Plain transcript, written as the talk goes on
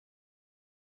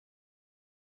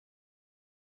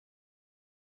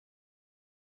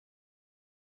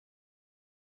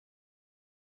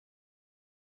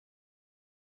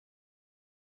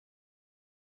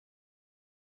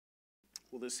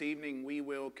Well, this evening we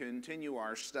will continue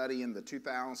our study in the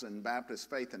 2000 Baptist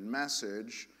Faith and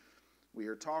Message. We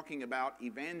are talking about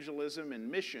evangelism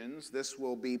and missions. This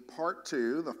will be part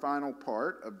 2, the final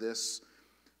part of this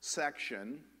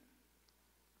section.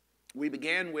 We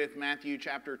began with Matthew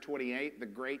chapter 28, the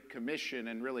Great Commission,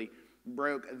 and really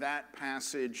broke that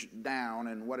passage down,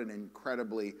 and what an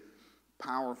incredibly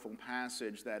powerful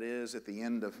passage that is at the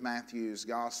end of Matthew's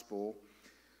gospel.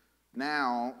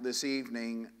 Now, this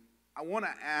evening, I want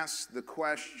to ask the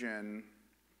question,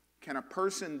 can a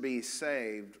person be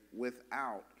saved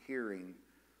without hearing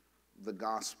the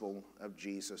gospel of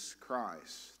Jesus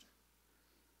Christ?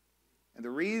 And the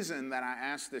reason that I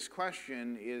ask this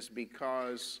question is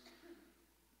because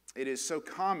it is so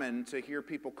common to hear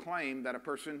people claim that a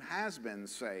person has been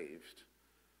saved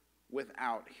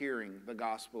without hearing the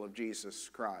gospel of Jesus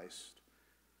Christ.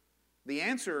 The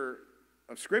answer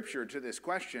of Scripture to this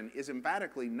question is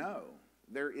emphatically no.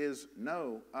 There is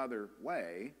no other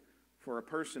way for a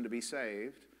person to be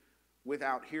saved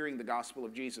without hearing the gospel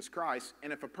of Jesus Christ.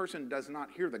 And if a person does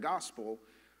not hear the gospel,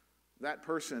 that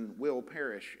person will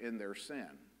perish in their sin.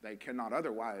 They cannot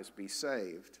otherwise be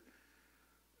saved.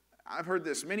 I've heard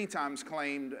this many times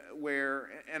claimed where,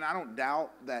 and I don't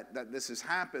doubt that this has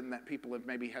happened, that people have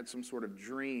maybe had some sort of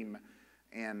dream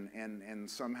and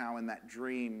somehow in that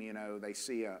dream, you know, they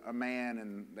see a man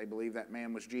and they believe that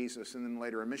man was Jesus, and then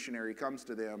later a missionary comes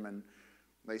to them and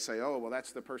they say, oh, well,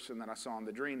 that's the person that I saw in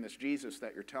the dream, this Jesus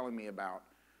that you're telling me about.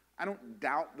 I don't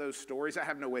doubt those stories. I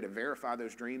have no way to verify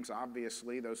those dreams,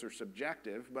 obviously. Those are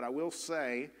subjective. But I will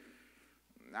say,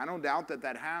 I don't doubt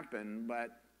that happened,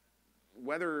 but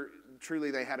whether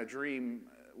truly they had a dream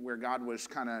where God was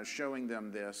kind of showing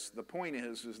them this, the point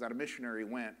is that a missionary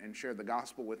went and shared the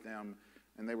gospel with them,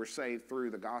 and they were saved through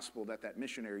the gospel that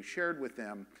missionary shared with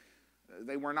them.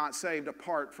 They were not saved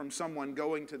apart from someone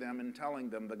going to them and telling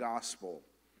them the gospel.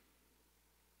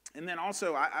 And then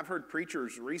also, I've heard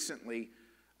preachers recently,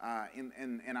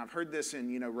 and I've heard this in,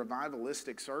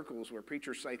 revivalistic circles where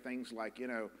preachers say things like,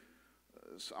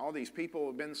 all these people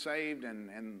have been saved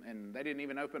and they didn't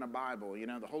even open a Bible.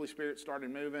 The Holy Spirit started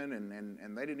moving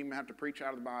and they didn't even have to preach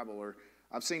out of the Bible. Or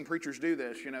I've seen preachers do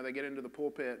this. They get into the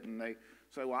pulpit and they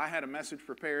say, well, I had a message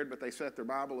prepared, but they set their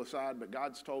Bible aside, but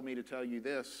God's told me to tell you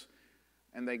this,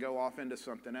 and they go off into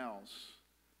something else.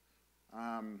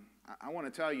 I want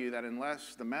to tell you that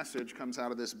unless the message comes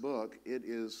out of this book, it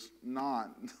is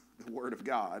not the Word of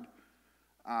God.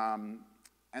 And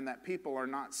that people are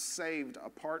not saved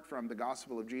apart from the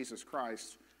gospel of Jesus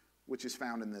Christ, which is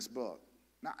found in this book.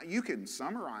 Now, you can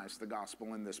summarize the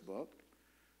gospel in this book.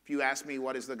 If you ask me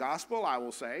what is the gospel, I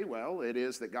will say, well, it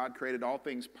is that God created all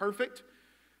things perfect,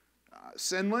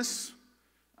 sinless,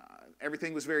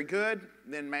 everything was very good.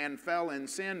 Then man fell in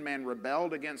sin, man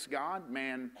rebelled against God,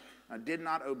 man did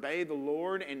not obey the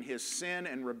Lord, and his sin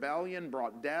and rebellion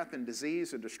brought death and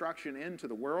disease and destruction into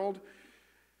the world.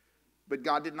 But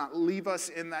God did not leave us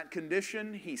in that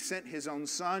condition. He sent his own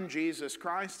Son, Jesus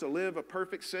Christ, to live a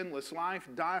perfect, sinless life,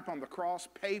 die upon the cross,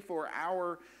 pay for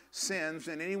our sins.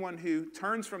 And anyone who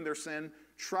turns from their sin,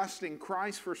 trusting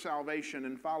Christ for salvation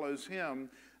and follows him,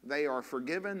 they are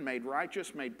forgiven, made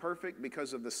righteous, made perfect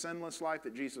because of the sinless life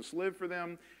that Jesus lived for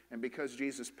them and because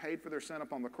Jesus paid for their sin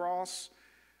upon the cross.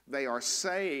 They are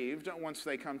saved once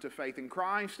they come to faith in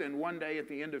Christ. And one day at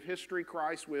the end of history,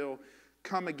 Christ will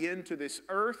come again to this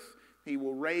earth. He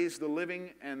will raise the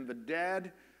living and the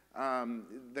dead.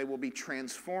 They will be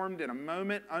transformed in a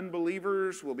moment.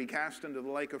 Unbelievers will be cast into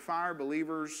the lake of fire.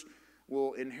 Believers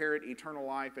will inherit eternal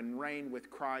life and reign with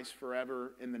Christ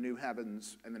forever in the new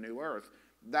heavens and the new earth.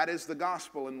 That is the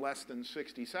gospel in less than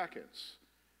 60 seconds.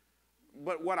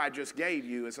 But what I just gave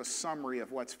you is a summary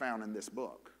of what's found in this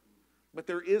book. But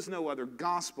there is no other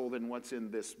gospel than what's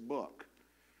in this book.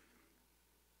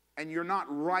 And you're not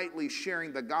rightly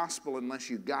sharing the gospel unless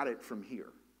you got it from here.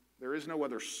 There is no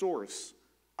other source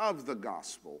of the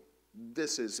gospel.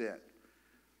 This is it.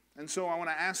 And so I want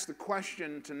to ask the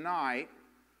question tonight,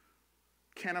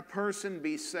 can a person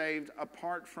be saved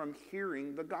apart from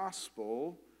hearing the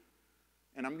gospel?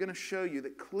 And I'm going to show you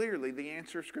that clearly the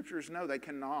answer of Scripture is no, they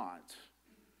cannot.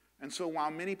 And so while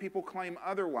many people claim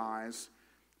otherwise,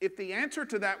 if the answer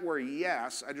to that were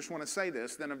yes, I just want to say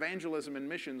this, then evangelism and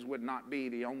missions would not be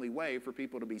the only way for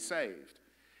people to be saved.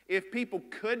 If people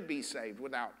could be saved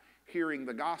without hearing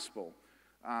the gospel,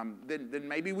 then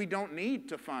maybe we don't need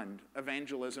to fund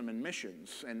evangelism and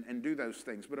missions and do those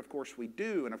things. But of course we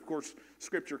do, and of course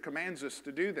Scripture commands us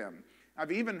to do them.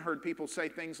 I've even heard people say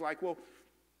things like, well,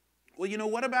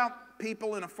 what about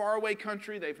people in a faraway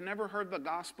country? They've never heard the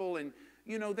gospel, and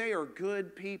they are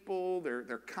good people.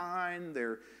 They're kind.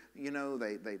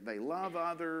 They love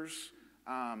others.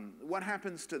 What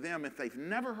happens to them if they've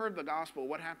never heard the gospel?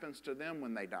 What happens to them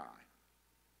when they die?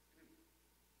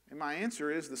 And my answer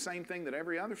is the same thing that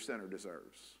every other sinner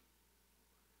deserves.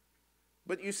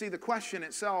 But you see, the question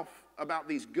itself about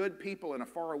these good people in a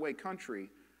faraway country,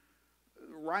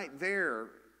 right there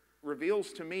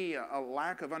reveals to me a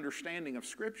lack of understanding of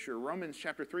Scripture. Romans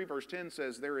chapter 3, verse 10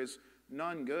 says, there is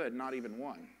none good, not even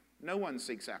one. No one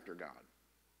seeks after God.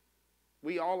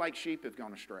 We all like sheep have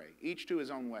gone astray, each to his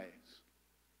own ways.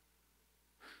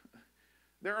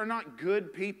 There are not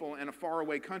good people in a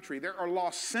faraway country. There are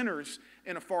lost sinners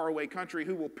in a faraway country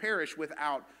who will perish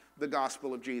without the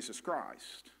gospel of Jesus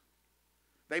Christ.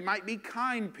 They might be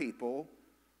kind people,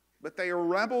 but they are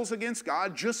rebels against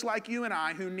God, just like you and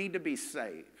I, who need to be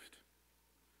saved.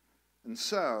 And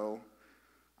so,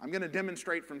 I'm going to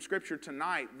demonstrate from Scripture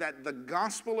tonight that the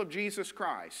gospel of Jesus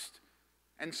Christ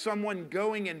and someone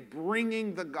going and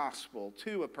bringing the gospel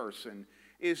to a person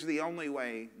is the only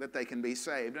way that they can be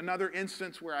saved. Another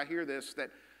instance where I hear this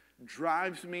that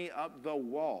drives me up the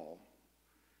wall.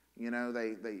 You know,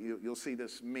 you'll see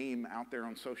this meme out there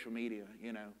on social media,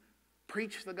 you know,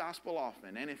 preach the gospel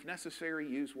often, and if necessary,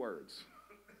 use words.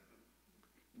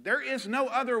 There is no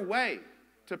other way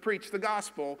to preach the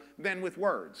gospel than with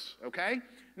words, okay?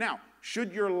 Now,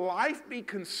 should your life be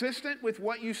consistent with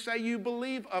what you say you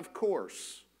believe? Of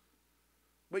course.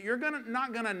 But you're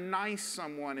not going to nice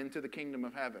someone into the kingdom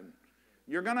of heaven.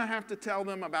 You're going to have to tell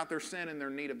them about their sin and their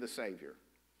need of the Savior.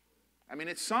 I mean,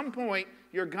 at some point,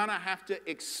 you're going to have to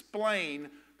explain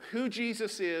who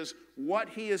Jesus is, what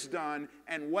he has done,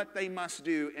 and what they must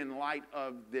do in light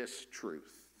of this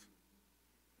truth.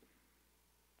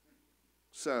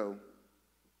 So,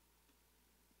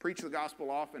 preach the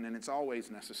gospel often, and it's always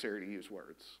necessary to use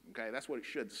words. Okay, that's what it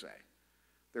should say.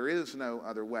 There is no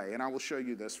other way, and I will show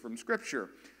you this from Scripture.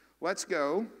 Let's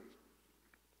go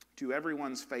to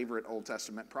everyone's favorite Old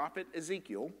Testament prophet,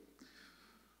 Ezekiel.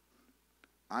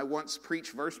 I once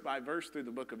preached verse by verse through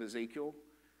the book of Ezekiel.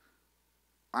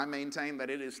 I maintain that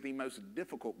it is the most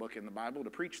difficult book in the Bible to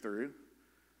preach through.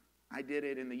 I did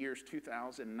it in the years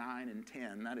 2009 and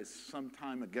 10. That is some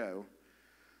time ago.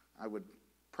 I would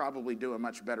probably do a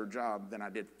much better job than I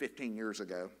did 15 years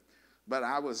ago. But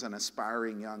I was an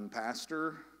aspiring young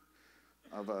pastor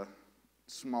of a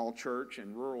small church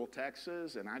in rural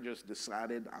Texas, and I just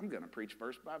decided I'm going to preach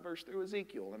verse by verse through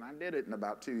Ezekiel. And I did it in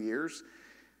about 2 years.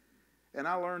 And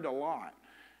I learned a lot.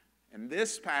 And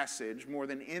this passage, more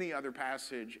than any other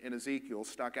passage in Ezekiel,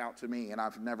 stuck out to me, and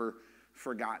I've never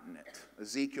forgotten it.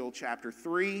 Ezekiel chapter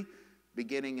 3,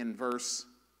 beginning in verse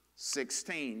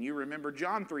 16. You remember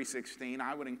John 3:16.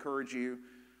 I would encourage you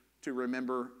to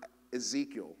remember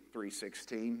Ezekiel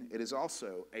 3:16. It is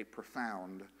also a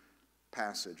profound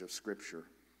passage of Scripture.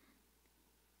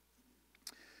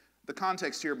 The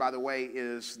context here, by the way,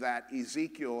 is that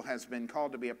Ezekiel has been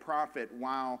called to be a prophet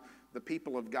while the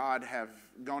people of God have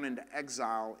gone into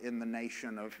exile in the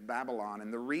nation of Babylon.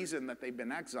 And the reason that they've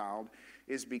been exiled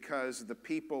is because the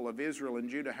people of Israel and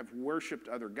Judah have worshiped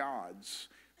other gods.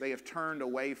 They have turned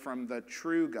away from the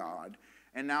true God.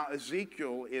 And now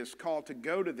Ezekiel is called to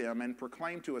go to them and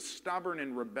proclaim to a stubborn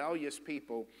and rebellious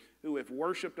people who have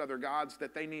worshiped other gods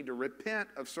that they need to repent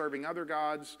of serving other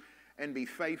gods and be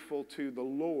faithful to the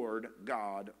Lord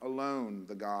God alone,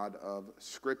 the God of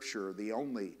Scripture, the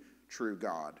only true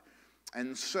God.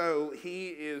 And so he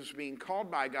is being called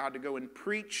by God to go and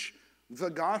preach the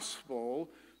gospel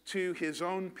to his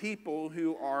own people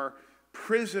who are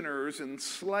prisoners and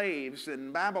slaves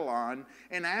in Babylon.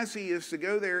 And as he is to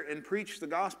go there and preach the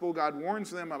gospel, God warns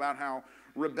them about how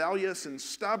rebellious and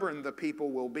stubborn the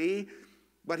people will be.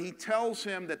 But he tells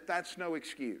him that that's no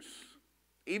excuse.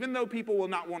 Even though people will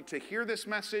not want to hear this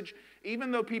message, even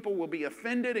though people will be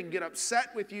offended and get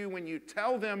upset with you when you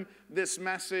tell them this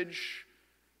message,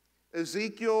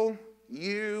 Ezekiel,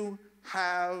 you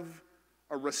have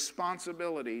a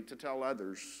responsibility to tell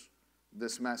others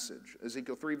this message.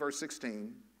 Ezekiel 3, verse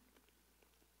 16.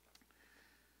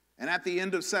 And at the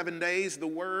end of 7 days, the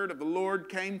word of the Lord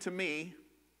came to me,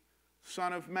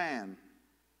 Son of man,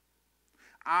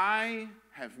 I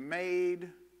have made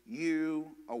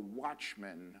you a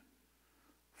watchman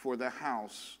for the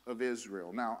house of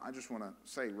Israel. Now, I just want to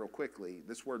say real quickly,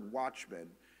 this word watchman,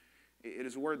 it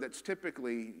is a word that's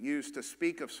typically used to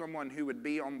speak of someone who would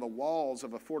be on the walls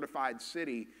of a fortified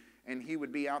city, and he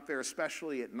would be out there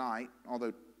especially at night,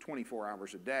 although 24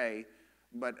 hours a day,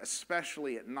 but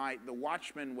especially at night. The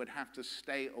watchman would have to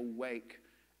stay awake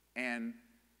and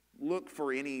look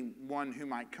for anyone who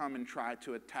might come and try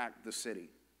to attack the city.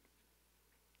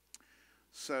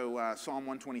 So Psalm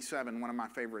 127, one of my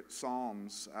favorite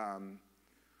psalms,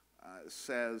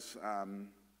 says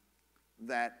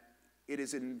that it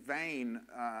is in vain,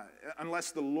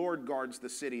 unless the Lord guards the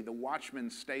city, the watchman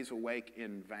stays awake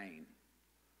in vain.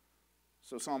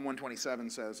 So Psalm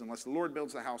 127 says, unless the Lord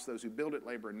builds the house, those who build it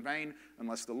labor in vain.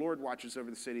 Unless the Lord watches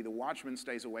over the city, the watchman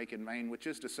stays awake in vain, which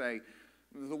is to say,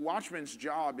 the watchman's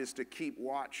job is to keep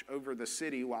watch over the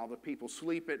city while the people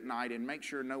sleep at night and make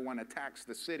sure no one attacks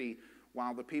the city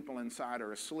while the people inside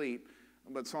are asleep.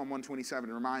 But Psalm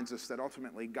 127 reminds us that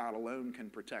ultimately God alone can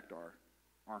protect our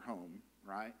home,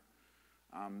 right?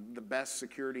 The best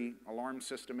security alarm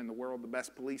system in the world, the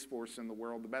best police force in the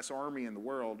world, the best army in the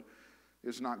world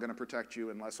is not going to protect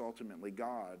you unless ultimately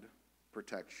God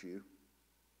protects you.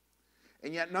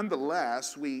 And yet,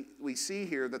 nonetheless, we see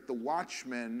here that the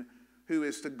watchman who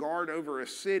is to guard over a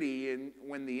city and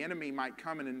when the enemy might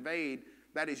come and invade,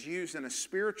 that is used in a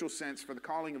spiritual sense for the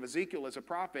calling of Ezekiel as a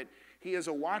prophet. He is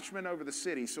a watchman over the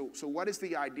city. So what is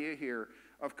the idea here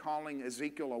of calling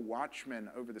Ezekiel a watchman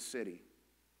over the city,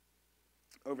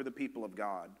 over the people of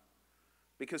God?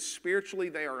 Because spiritually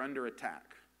they are under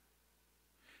attack.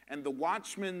 And the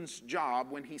watchman's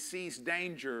job when he sees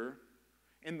danger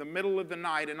in the middle of the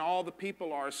night and all the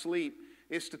people are asleep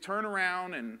is to turn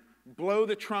around and blow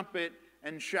the trumpet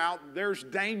and shout, "There's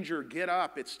danger, get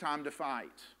up, it's time to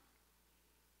fight."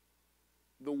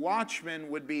 The watchman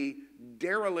would be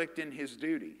derelict in his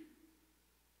duty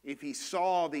if he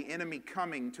saw the enemy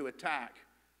coming to attack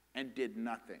and did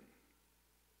nothing.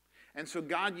 And so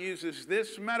God uses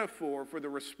this metaphor for the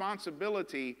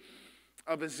responsibility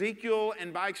of Ezekiel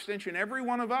and by extension every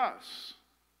one of us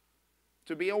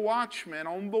to be a watchman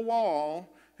on the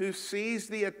wall who sees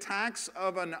the attacks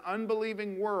of an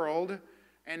unbelieving world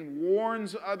and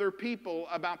warns other people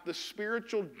about the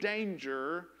spiritual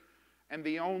danger and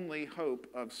the only hope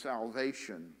of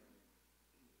salvation.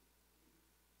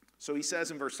 So he says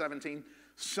in verse 17,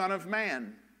 "Son of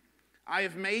man, I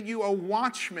have made you a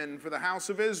watchman for the house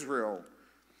of Israel.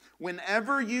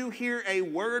 Whenever you hear a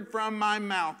word from my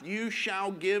mouth, you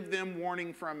shall give them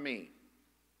warning from me."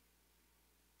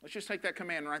 Let's just take that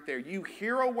command right there. You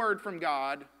hear a word from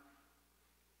God,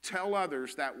 tell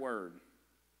others that word.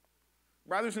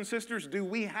 Brothers and sisters, do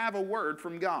we have a word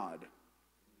from God?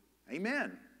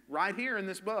 Amen. Right here in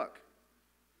this book.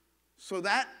 So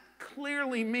that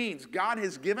clearly means God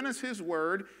has given us his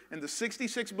word in the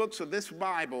 66 books of this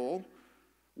Bible.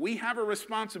 We have a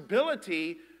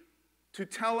responsibility to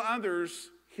tell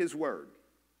others his word.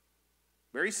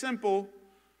 Very simple,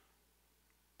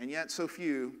 and yet so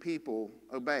few people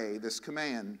obey this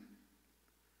command.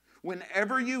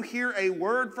 Whenever you hear a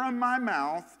word from my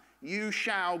mouth, you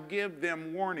shall give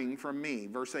them warning from me.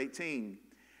 Verse 18,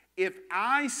 if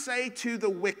I say to the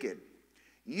wicked,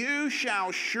 you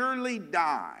shall surely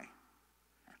die,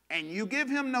 and you give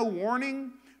him no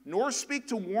warning, nor speak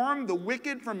to warn the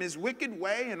wicked from his wicked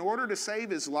way in order to save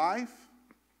his life,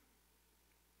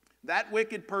 that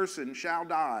wicked person shall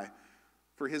die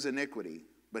for his iniquity,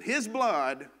 but his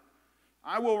blood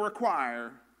I will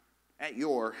require at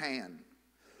your hand.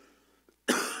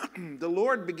 The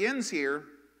Lord begins here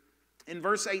in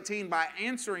verse 18 by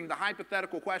answering the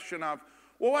hypothetical question of,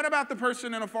 well, what about the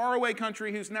person in a faraway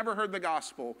country who's never heard the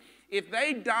gospel? If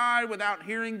they die without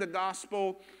hearing the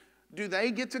gospel, do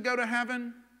they get to go to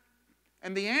heaven?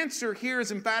 And the answer here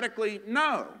is emphatically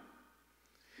no.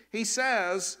 He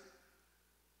says,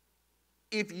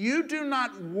 if you do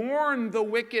not warn the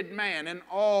wicked man, and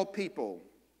all people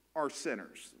are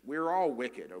sinners. We're all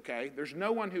wicked, okay? There's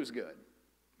no one who's good.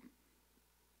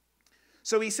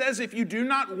 So he says, if you do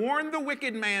not warn the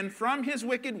wicked man from his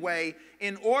wicked way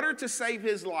in order to save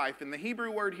his life, and the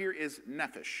Hebrew word here is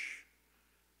nephesh,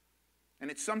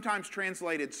 and it's sometimes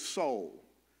translated soul.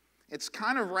 It's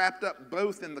kind of wrapped up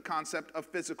both in the concept of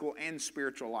physical and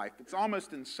spiritual life. It's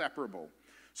almost inseparable.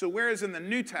 So whereas in the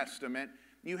New Testament,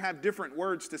 you have different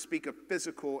words to speak of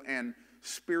physical and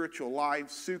spiritual life,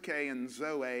 psuche and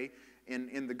zoe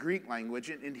in the Greek language.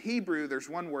 In Hebrew, there's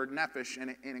one word, nephesh, and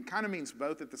it kind of means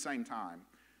both at the same time.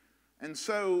 And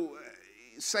so,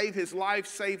 save his life,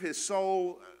 save his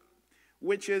soul,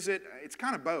 which is it? It's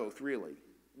kind of both, really,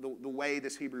 the way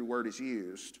this Hebrew word is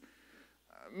used.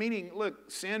 Meaning,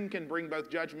 look, sin can bring both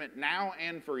judgment now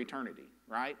and for eternity,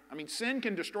 right? I mean, sin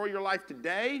can destroy your life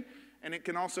today, and it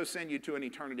can also send you to an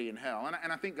eternity in hell.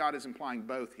 And I think God is implying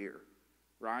both here,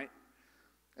 right?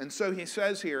 And so he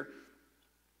says here,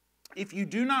 if you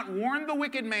do not warn the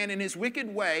wicked man in his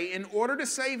wicked way in order to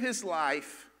save his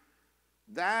life,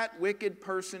 that wicked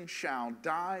person shall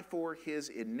die for his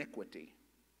iniquity.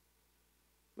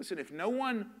 Listen, if no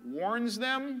one warns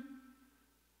them,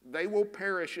 they will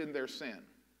perish in their sin.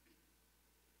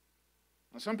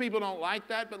 Now, some people don't like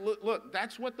that, but look,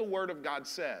 that's what the Word of God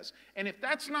says. And if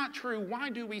that's not true, why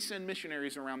do we send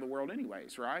missionaries around the world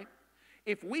anyways, right?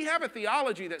 If we have a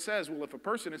theology that says, well, if a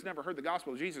person has never heard the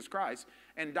gospel of Jesus Christ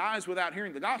and dies without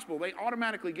hearing the gospel, they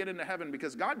automatically get into heaven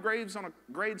because God grades on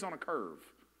a curve.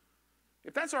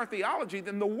 If that's our theology,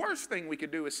 then the worst thing we could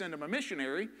do is send them a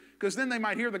missionary, because then they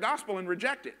might hear the gospel and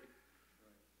reject it.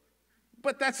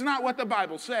 But that's not what the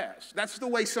Bible says. That's the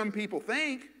way some people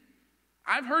think.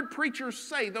 I've heard preachers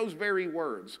say those very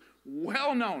words,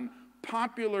 well-known,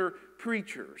 popular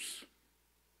preachers.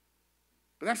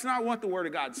 But that's not what the Word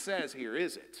of God says here,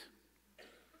 is it?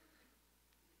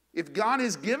 If God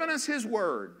has given us His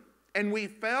Word, and we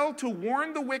fail to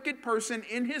warn the wicked person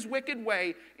in his wicked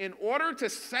way in order to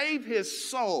save his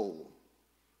soul,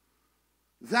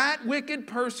 that wicked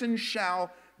person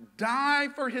shall die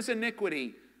for his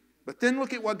iniquity. But then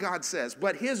look at what God says.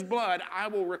 But his blood I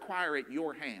will require at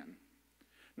your hand.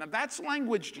 Now that's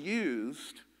language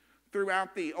used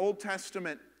throughout the Old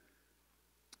Testament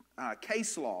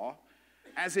case law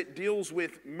as it deals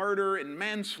with murder and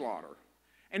manslaughter.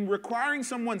 And requiring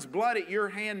someone's blood at your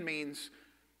hand means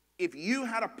if you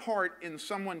had a part in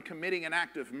someone committing an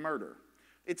act of murder,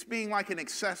 it's being like an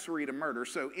accessory to murder.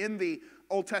 So in the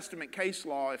Old Testament case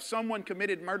law, if someone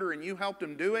committed murder and you helped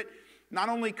them do it, not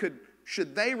only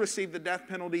should they receive the death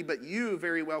penalty, but you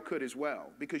very well could as well,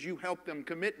 because you helped them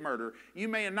commit murder. You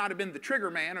may not have been the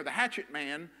trigger man or the hatchet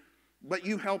man, but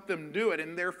you helped them do it,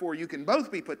 and therefore you can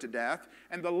both be put to death.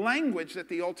 And the language that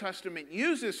the Old Testament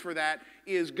uses for that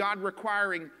is God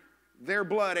requiring their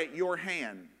blood at your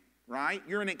hand, right?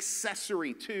 You're an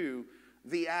accessory to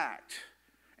the act.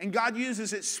 And God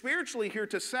uses it spiritually here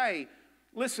to say,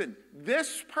 listen,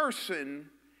 this person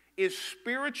is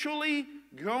spiritually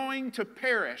going to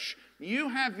perish. You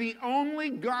have the only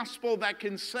gospel that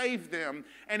can save them.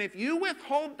 And if you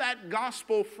withhold that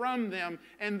gospel from them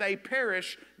and they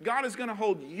perish, God is going to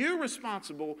hold you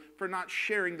responsible for not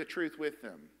sharing the truth with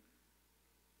them.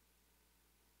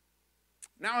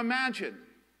 Now imagine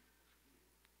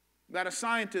that a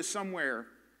scientist somewhere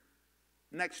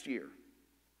next year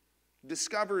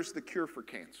discovers the cure for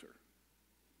cancer.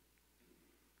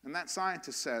 And that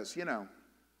scientist says, you know,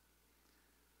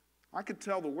 I could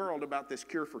tell the world about this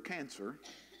cure for cancer,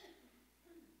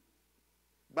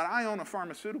 but I own a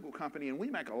pharmaceutical company and we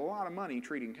make a lot of money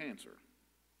treating cancer.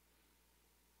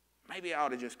 Maybe I ought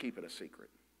to just keep it a secret.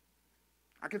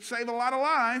 I could save a lot of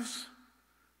lives,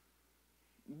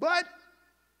 but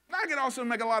I could also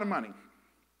make a lot of money.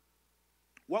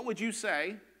 What would you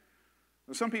say?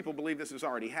 Well, some people believe this has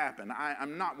already happened.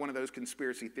 I'm not one of those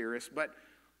conspiracy theorists, but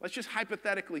let's just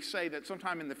hypothetically say that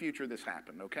sometime in the future this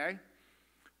happened, okay?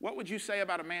 What would you say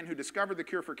about a man who discovered the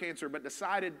cure for cancer but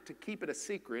decided to keep it a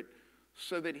secret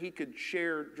so that he could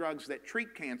share drugs that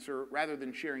treat cancer rather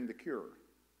than sharing the cure?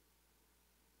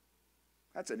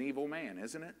 That's an evil man,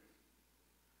 isn't it?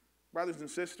 Brothers and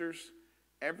sisters,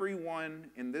 everyone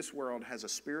in this world has a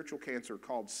spiritual cancer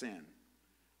called sin,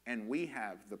 and we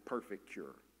have the perfect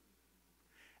cure.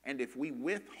 And if we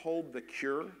withhold the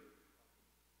cure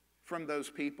from those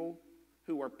people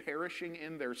who are perishing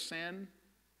in their sin,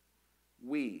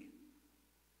 we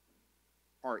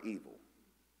are evil.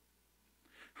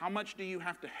 How much do you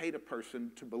have to hate a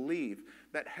person to believe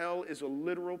that hell is a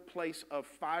literal place of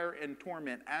fire and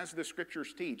torment, as the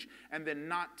scriptures teach, and then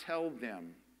not tell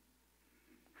them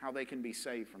how they can be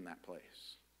saved from that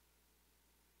place?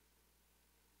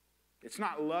 It's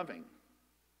not loving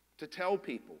to tell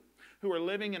people who are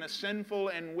living in a sinful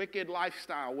and wicked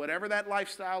lifestyle, whatever that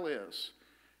lifestyle is.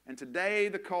 And today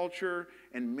the culture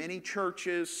and many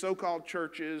churches, so-called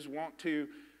churches, want to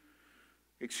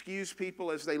excuse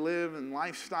people as they live in a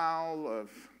lifestyle of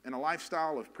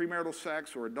premarital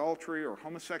sex or adultery or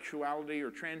homosexuality or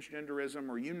transgenderism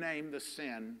or you name the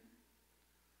sin.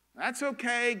 That's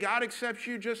okay. God accepts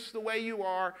you just the way you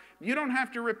are. You don't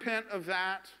have to repent of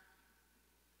that.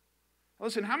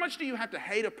 Listen, how much do you have to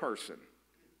hate a person?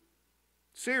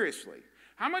 Seriously.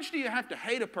 How much do you have to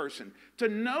hate a person to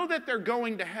know that they're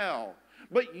going to hell,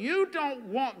 but you don't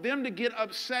want them to get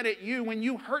upset at you when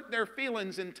you hurt their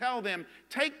feelings and tell them,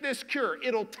 take this cure.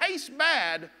 It'll taste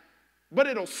bad, but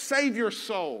it'll save your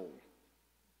soul.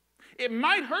 It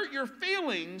might hurt your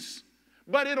feelings,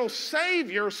 but it'll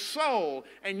save your soul.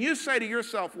 And you say to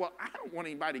yourself, well, I don't want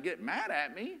anybody to get mad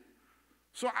at me,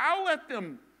 so I'll let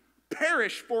them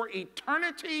perish for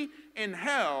eternity in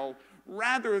hell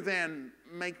rather than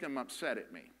make them upset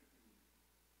at me.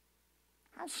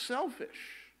 How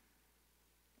selfish.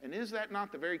 And is that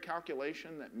not the very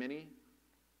calculation that many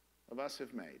of us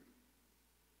have made?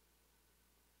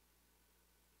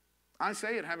 I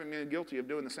say it having been guilty of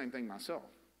doing the same thing myself.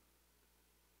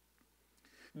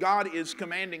 God is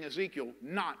commanding Ezekiel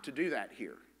not to do that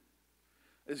here.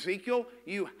 Ezekiel,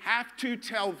 you have to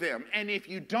tell them. And if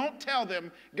you don't tell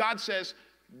them, God says,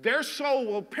 their soul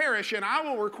will perish and I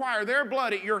will require their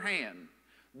blood at your hand.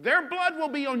 Their blood will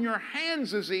be on your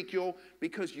hands, Ezekiel,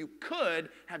 because you could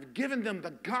have given them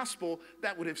the gospel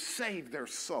that would have saved their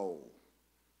soul.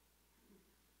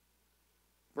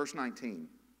 Verse 19.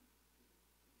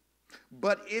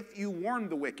 But if you warn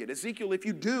the wicked, Ezekiel, if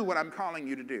you do what I'm calling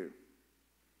you to do,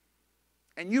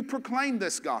 and you proclaim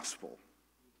this gospel,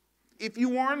 if you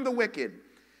warn the wicked,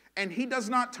 and he does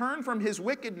not turn from his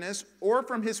wickedness or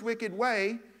from his wicked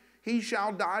way, he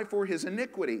shall die for his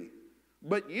iniquity.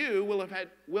 But you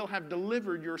will have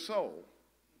delivered your soul.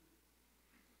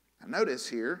 Now notice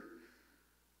here,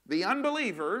 the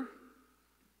unbeliever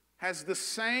has the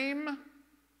same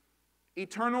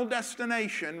eternal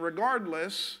destination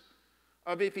regardless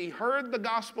of if he heard the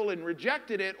gospel and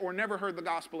rejected it or never heard the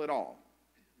gospel at all.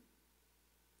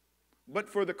 But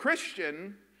for the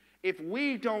Christian, if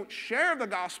we don't share the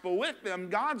gospel with them,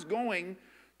 God's going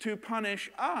to punish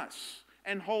us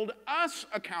and hold us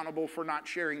accountable for not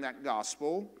sharing that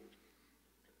gospel.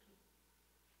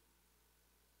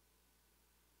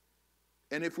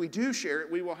 And if we do share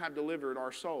it, we will have delivered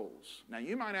our souls. Now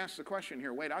you might ask the question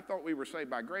here, wait, I thought we were saved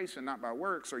by grace and not by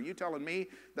works. Are you telling me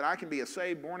that I can be a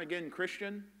saved, born-again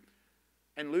Christian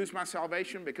and lose my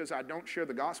salvation because I don't share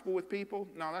the gospel with people?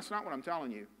 No, that's not what I'm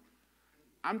telling you.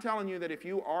 I'm telling you that if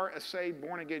you are a saved,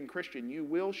 born-again Christian, you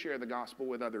will share the gospel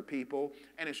with other people.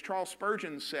 And as Charles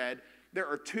Spurgeon said, there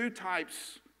are two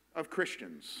types of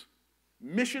Christians: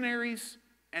 missionaries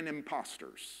and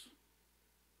imposters.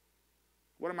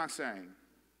 What am I saying?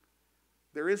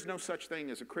 There is no such thing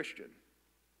as a Christian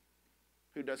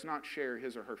who does not share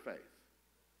his or her faith.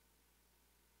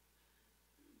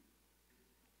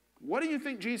 What do you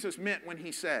think Jesus meant when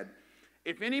he said,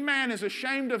 if any man is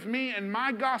ashamed of me and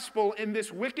my gospel in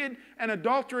this wicked and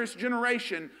adulterous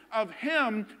generation, of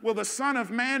him will the Son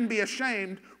of Man be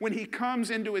ashamed when he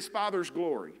comes into his Father's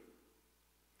glory?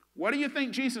 What do you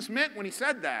think Jesus meant when he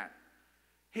said that?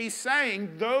 He's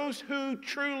saying those who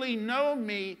truly know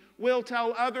me will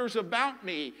tell others about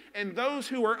me, and those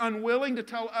who are unwilling to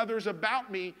tell others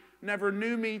about me never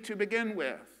knew me to begin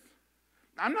with.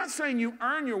 I'm not saying you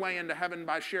earn your way into heaven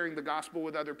by sharing the gospel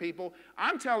with other people.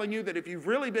 I'm telling you that if you've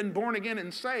really been born again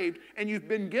and saved and you've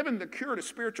been given the cure to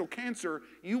spiritual cancer,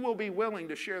 you will be willing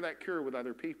to share that cure with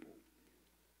other people.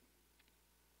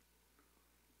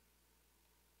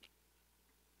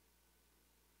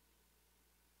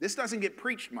 This doesn't get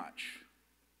preached much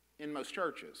in most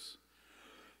churches.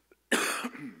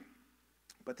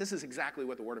 But this is exactly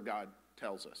what the Word of God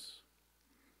tells us.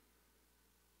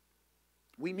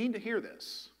 We need to hear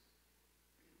this.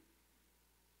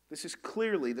 This is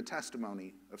clearly the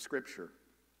testimony of Scripture.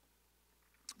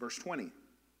 Verse 20,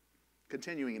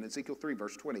 continuing in Ezekiel 3,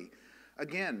 verse 20.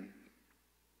 Again,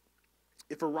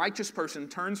 if a righteous person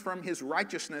turns from his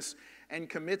righteousness and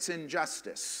commits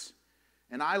injustice,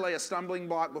 and I lay a stumbling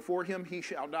block before him, he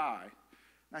shall die.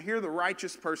 Now here the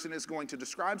righteous person is going to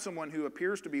describe someone who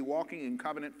appears to be walking in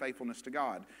covenant faithfulness to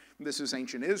God. This is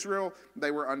ancient Israel.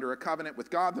 They were under a covenant with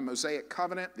God, the Mosaic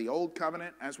covenant, the Old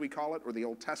Covenant as we call it, or the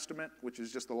Old Testament, which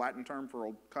is just the Latin term for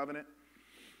Old Covenant.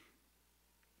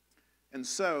 And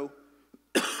so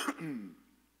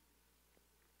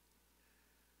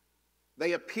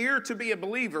they appear to be a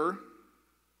believer,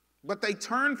 but they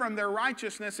turn from their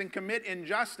righteousness and commit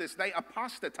injustice. They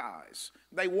apostatize.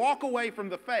 They walk away from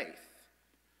the faith.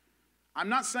 I'm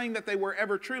not saying that they were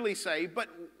ever truly saved, but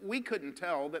we couldn't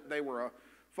tell that they were a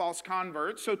false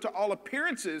convert. So to all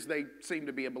appearances, they seem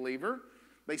to be a believer.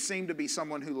 They seem to be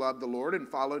someone who loved the Lord and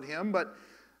followed him, but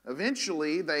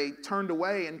eventually they turned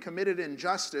away and committed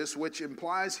injustice, which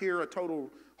implies here a total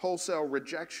wholesale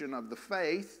rejection of the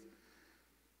faith.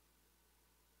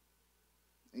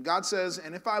 And God says,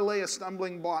 and if I lay a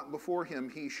stumbling block before him,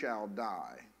 he shall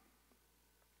die.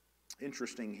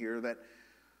 Interesting here that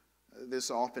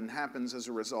this often happens as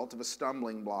a result of a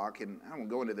stumbling block, and I won't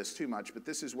go into this too much, but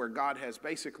this is where God has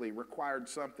basically required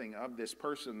something of this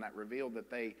person that revealed that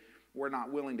they were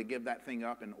not willing to give that thing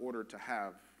up in order to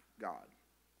have God.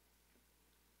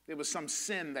 It was some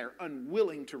sin they're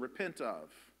unwilling to repent of.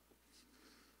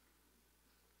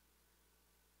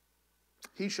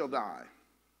 He shall die.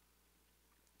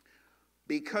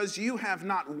 Because you have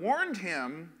not warned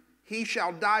him, he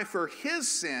shall die for his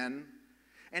sin,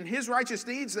 and his righteous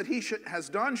deeds that he has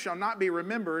done shall not be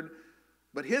remembered,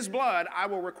 but his blood I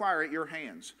will require at your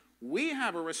hands. We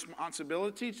have a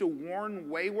responsibility to warn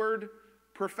wayward,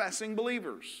 professing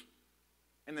believers.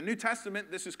 In the New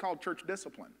Testament, this is called church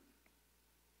discipline.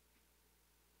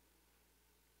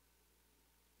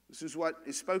 This is what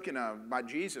is spoken of by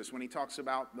Jesus when he talks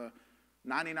about the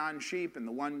 99 sheep and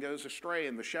the one goes astray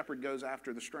and the shepherd goes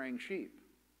after the straying sheep.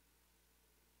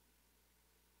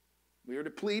 We are to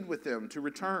plead with them to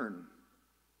return.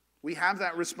 We have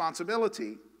that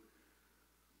responsibility.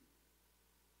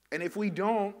 And if we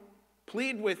don't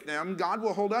plead with them, God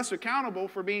will hold us accountable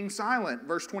for being silent.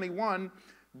 Verse 21,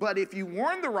 but if you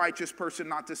warn the righteous person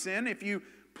not to sin, if you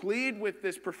plead with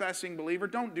this professing believer,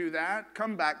 don't do that.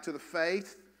 Come back to the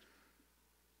faith.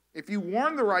 If you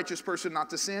warn the righteous person not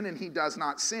to sin and he does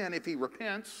not sin, if he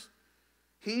repents,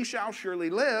 he shall surely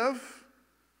live.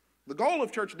 The goal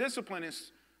of church discipline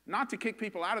is not to kick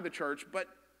people out of the church, but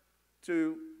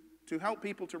to help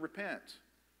people to repent.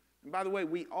 And by the way,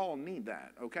 we all need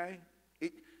that, okay?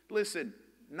 Listen,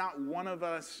 not one of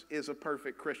us is a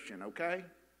perfect Christian, okay?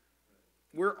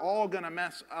 We're all going to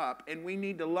mess up, and we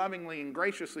need to lovingly and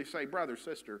graciously say, brother,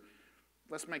 sister,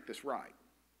 let's make this right.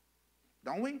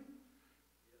 Don't we?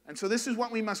 And so this is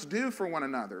what we must do for one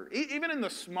another, even in the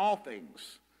small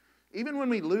things. Even when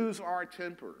we lose our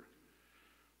temper,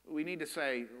 we need to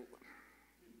say,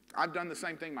 I've done the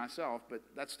same thing myself, but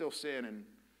that's still sin, and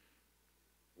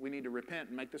we need to repent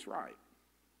and make this right.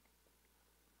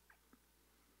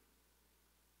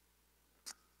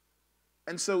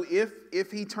 And so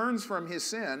if he turns from his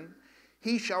sin,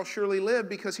 he shall surely live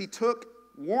because he took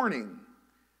warning,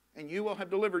 and you will have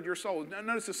delivered your soul. Now,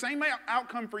 notice the same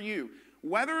outcome for you.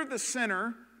 Whether the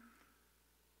sinner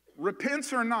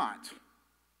repents or not,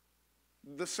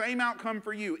 the same outcome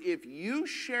for you. If you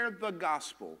share the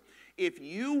gospel, if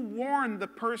you warn the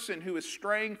person who is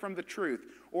straying from the truth,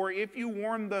 or if you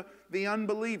warn the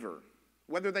unbeliever,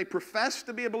 whether they profess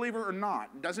to be a believer or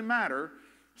not, doesn't matter.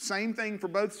 Same thing for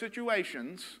both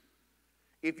situations.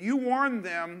 If you warn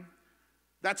them,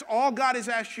 that's all God has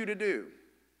asked you to do.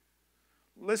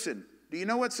 Listen, do you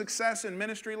know what success in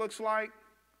ministry looks like?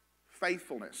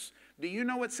 Faithfulness. Do you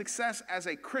know what success as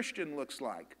a Christian looks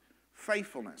like?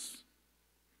 Faithfulness.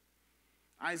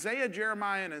 Isaiah,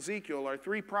 Jeremiah, and Ezekiel are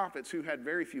three prophets who had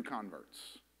very few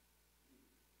converts.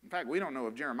 In fact, we don't know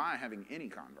of Jeremiah having any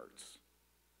converts.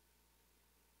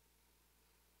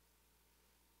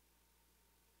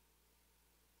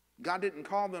 God didn't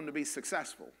call them to be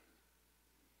successful.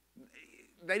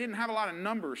 They didn't have a lot of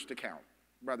numbers to count,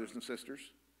 brothers and sisters.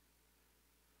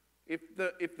 If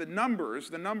the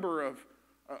number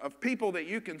of people that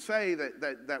you can say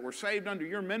that were saved under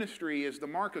your ministry is the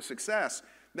mark of success,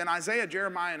 then Isaiah,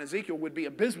 Jeremiah, and Ezekiel would be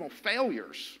abysmal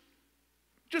failures.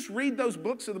 Just read those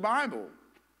books of the Bible.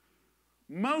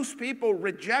 Most people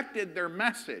rejected their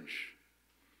message,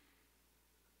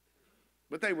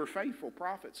 but they were faithful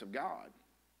prophets of God.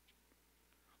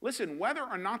 Listen, whether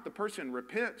or not the person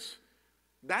repents,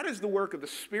 that is the work of the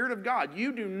Spirit of God.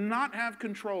 You do not have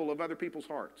control of other people's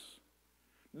hearts.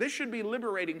 This should be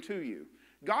liberating to you.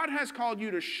 God has called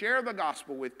you to share the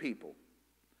gospel with people,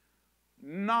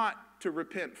 not to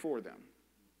repent for them.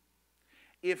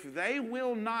 If they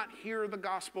will not hear the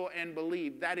gospel and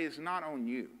believe, that is not on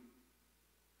you.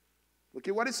 Look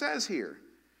at what it says here.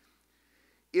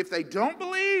 If they don't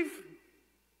believe,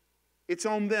 it's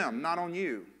on them, not on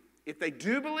you. If they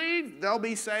do believe, they'll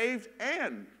be saved,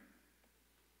 and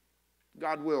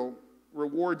God will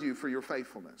reward you for your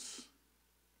faithfulness.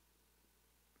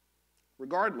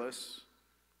 Regardless,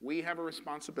 we have a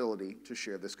responsibility to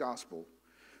share this gospel.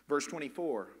 Verse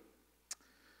 24,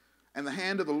 and the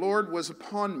hand of the Lord was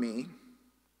upon me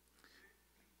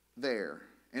there,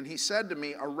 and he said to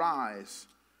me, arise,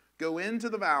 go into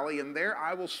the valley, and there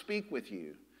I will speak with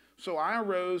you. So I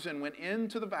arose and went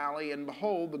into the valley, and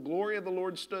behold, the glory of the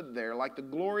Lord stood there, like the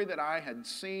glory that I had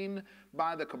seen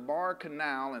by the Kabar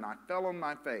Canal, and I fell on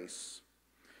my face.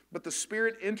 But the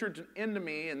Spirit entered into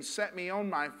me and set me on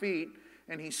my feet,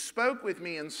 and he spoke with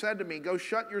me and said to me, go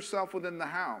shut yourself within the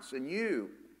house, and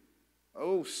you,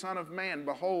 O Son of Man,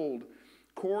 behold,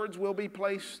 cords will be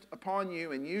placed upon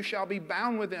you, and you shall be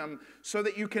bound with them, so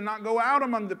that you cannot go out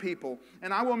among the people.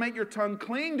 And I will make your tongue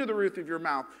cling to the roof of your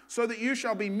mouth, so that you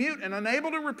shall be mute and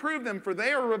unable to reprove them, for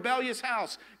they are a rebellious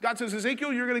house. God says,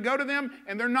 Ezekiel, you're going to go to them,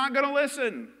 and they're not going to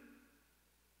listen.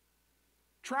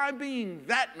 Try being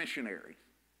that missionary,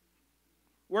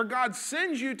 where God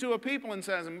sends you to a people and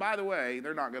says, and by the way,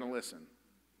 they're not going to listen,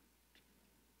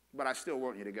 but I still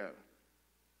want you to go.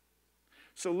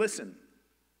 So listen.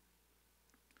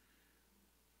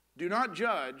 Do not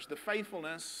judge the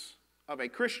faithfulness of a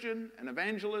Christian, an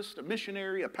evangelist, a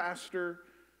missionary, a pastor,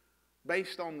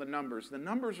 based on the numbers. The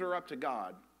numbers are up to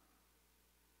God.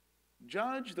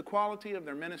 Judge the quality of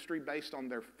their ministry based on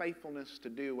their faithfulness to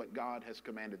do what God has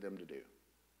commanded them to do.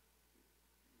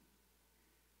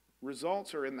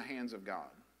 Results are in the hands of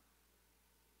God.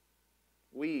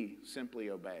 We simply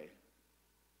obey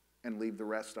and leave the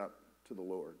rest up to the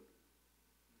Lord.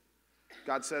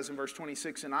 God says in verse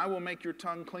 26, "And I will make your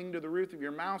tongue cling to the roof of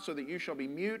your mouth, so that you shall be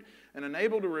mute and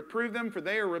unable to reprove them, for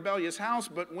they are a rebellious house.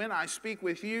 But when I speak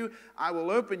with you, I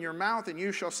will open your mouth, and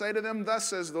you shall say to them, Thus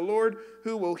says the Lord,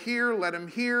 who will hear, let him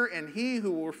hear, and he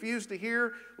who will refuse to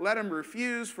hear, let him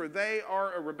refuse, for they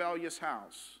are a rebellious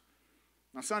house."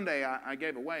 Now Sunday I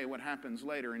gave away what happens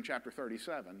later in chapter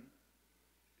 37.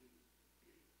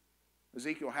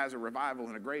 Ezekiel has a revival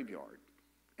in a graveyard.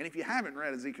 And if you haven't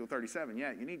read Ezekiel 37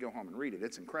 yet, you need to go home and read it.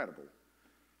 It's incredible.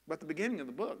 But the beginning of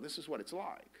the book, this is what it's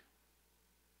like.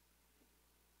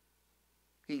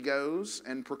 He goes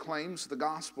and proclaims the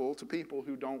gospel to people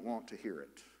who don't want to hear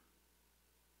it.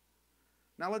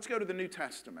 Now let's go to the New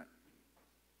Testament.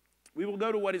 We will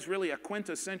go to what is really a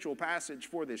quintessential passage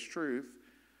for this truth,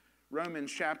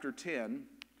 Romans chapter 10.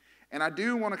 And I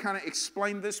do want to kind of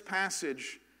explain this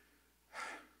passage.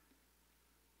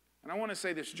 And I want to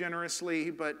say this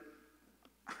generously, but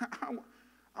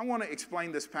I want to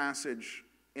explain this passage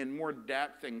in more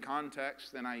depth and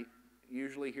context than I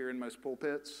usually hear in most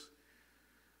pulpits.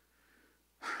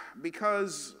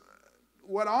 Because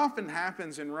what often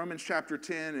happens in Romans chapter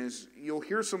 10 is you'll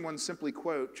hear someone simply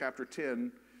quote chapter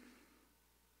 10,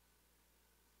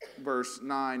 verse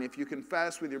 9, "If you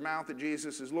confess with your mouth that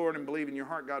Jesus is Lord and believe in your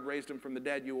heart God raised him from the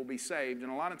dead, you will be saved."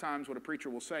 And a lot of times what a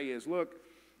preacher will say is, look,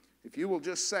 if you will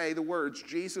just say the words,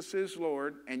 Jesus is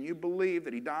Lord, and you believe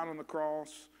that he died on the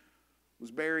cross,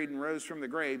 was buried, and rose from the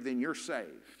grave, then you're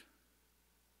saved.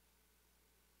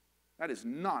 That is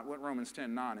not what Romans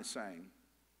 10:9 is saying.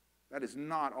 That is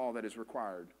not all that is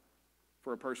required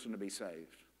for a person to be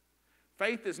saved.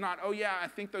 Faith is not, oh yeah, I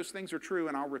think those things are true,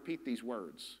 and I'll repeat these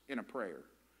words in a prayer.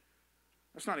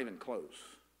 That's not even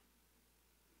close.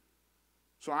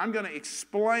 So I'm going to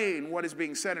explain what is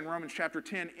being said in Romans chapter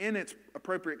 10 in its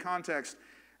appropriate context,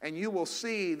 and you will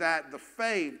see that the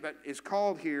faith that is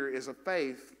called here is a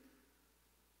faith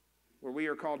where we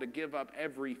are called to give up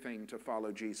everything to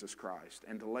follow Jesus Christ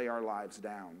and to lay our lives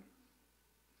down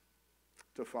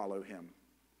to follow him.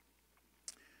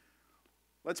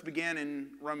 Let's begin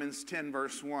in Romans 10,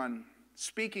 verse 1.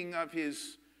 Speaking of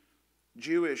his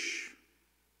Jewish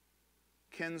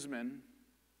kinsmen,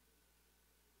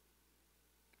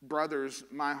 "Brothers,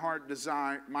 my heart's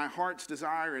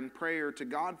desire and prayer to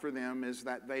God for them is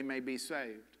that they may be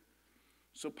saved."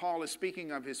 So Paul is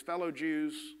speaking of his fellow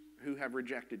Jews who have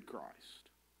rejected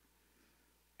Christ.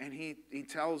 And he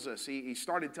tells us, he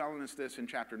started telling us this in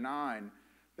chapter 9,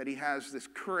 that he has this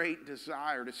great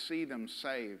desire to see them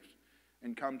saved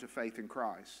and come to faith in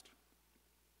Christ.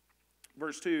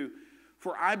 Verse 2,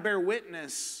 "For I bear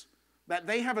witness that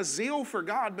they have a zeal for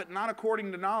God, but not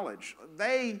according to knowledge."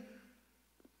 They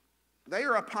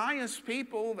are a pious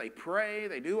people. They pray.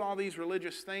 They do all these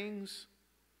religious things.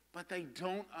 But they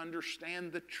don't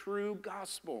understand the true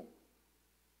gospel.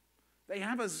 They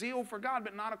have a zeal for God,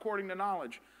 but not according to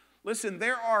knowledge. Listen,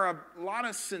 there are a lot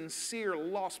of sincere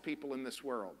lost people in this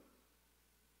world.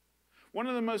 One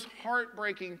of the most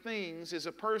heartbreaking things is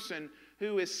a person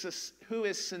who is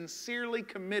sincerely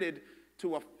committed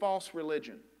to a false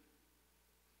religion.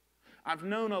 I've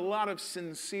known a lot of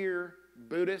sincere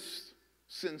Buddhists,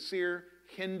 sincere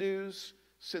Hindus,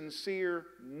 sincere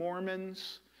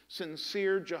Mormons,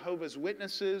 sincere Jehovah's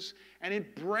Witnesses, and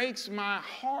it breaks my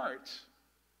heart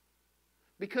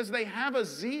because they have a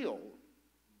zeal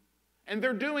and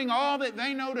they're doing all that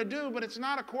they know to do, but it's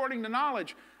not according to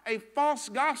knowledge. A false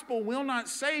gospel will not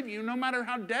save you no matter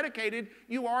how dedicated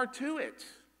you are to it.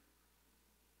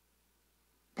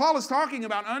 Paul is talking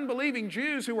about unbelieving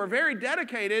Jews who were very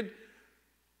dedicated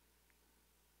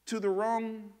to the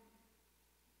wrong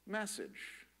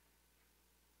message.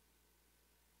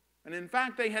 And in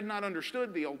fact, they had not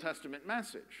understood the Old Testament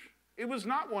message. It was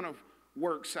not one of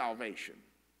work salvation,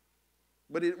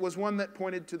 but it was one that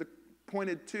pointed to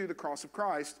the cross of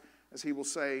Christ, as he will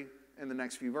say in the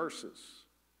next few verses.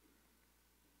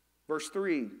 Verse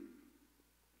 3,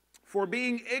 "For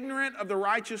being ignorant of the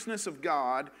righteousness of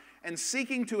God and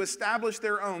seeking to establish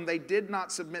their own, they did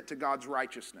not submit to God's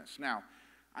righteousness." Now,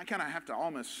 I kind of have to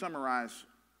almost summarize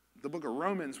the book of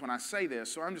Romans when I say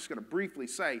this, so I'm just going to briefly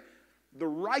say the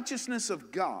righteousness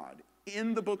of God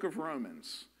in the book of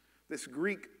Romans, this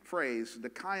Greek phrase,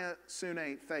 dikaia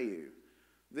sune theou,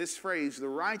 this phrase, the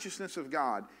righteousness of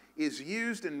God, is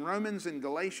used in Romans and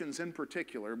Galatians in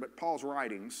particular, but Paul's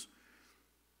writings,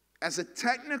 as a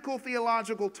technical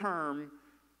theological term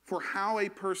for how a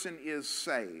person is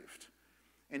saved.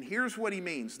 And here's what he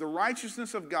means. The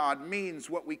righteousness of God means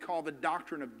what we call the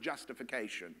doctrine of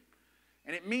justification.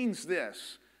 And it means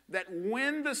this, that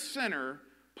when the sinner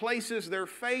places their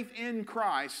faith in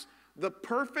Christ, the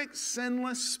perfect,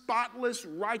 sinless, spotless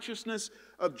righteousness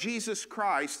of Jesus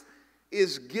Christ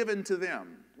is given to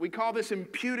them. We call this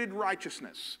imputed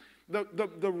righteousness.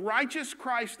 The righteous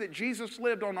Christ that Jesus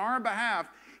lived on our behalf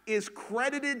is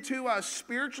credited to us,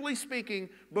 spiritually speaking,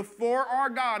 before our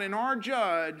God and our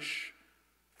judge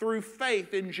through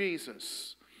faith in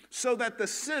Jesus, so that the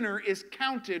sinner is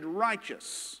counted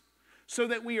righteous, so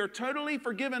that we are totally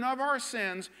forgiven of our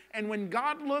sins. And when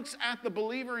God looks at the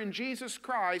believer in Jesus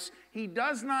Christ, He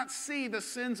does not see the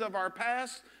sins of our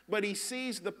past, but He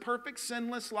sees the perfect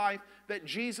sinless life that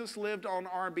Jesus lived on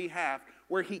our behalf,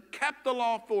 where He kept the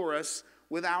law for us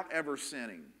without ever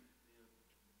sinning.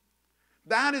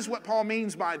 That is what Paul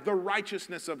means by the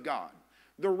righteousness of God.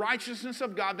 The righteousness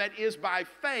of God that is by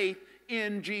faith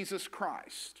in Jesus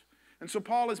Christ. And so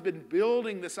Paul has been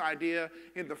building this idea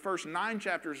in the first 9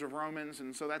 chapters of Romans,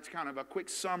 and so that's kind of a quick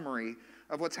summary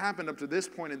of what's happened up to this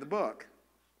point in the book.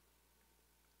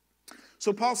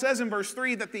 So Paul says in verse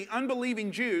 3 that the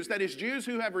unbelieving Jews, that is, Jews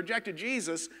who have rejected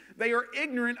Jesus, they are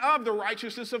ignorant of the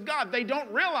righteousness of God. They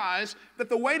don't realize that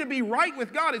the way to be right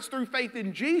with God is through faith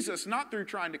in Jesus, not through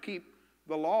trying to keep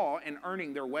the law and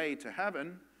earning their way to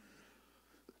heaven.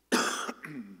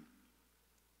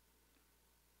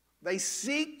 They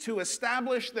seek to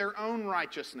establish their own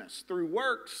righteousness through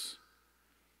works.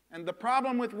 And the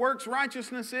problem with works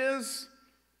righteousness is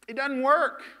it doesn't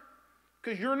work,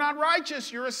 because you're not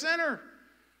righteous, you're a sinner.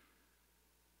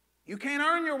 You can't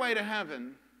earn your way to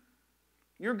heaven.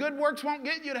 Your good works won't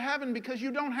get you to heaven because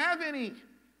you don't have any.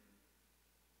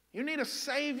 You need a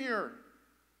Savior.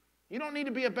 You don't need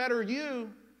to be a better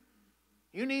you.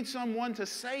 You need someone to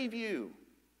save you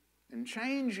and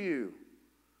change you.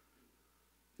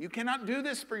 You cannot do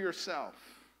this for yourself.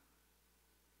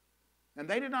 And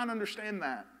they did not understand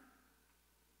that.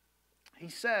 He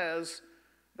says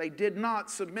they did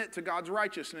not submit to God's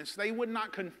righteousness. They would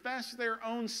not confess their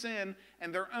own sin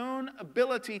and their own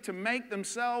ability to make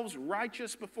themselves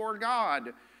righteous before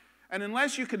God. And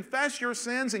unless you confess your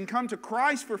sins and come to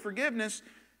Christ for forgiveness,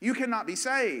 you cannot be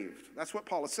saved. That's what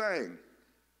Paul is saying.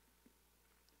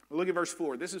 Look at verse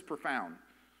 4. This is profound.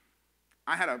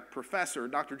 I had a professor,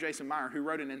 Dr. Jason Meyer, who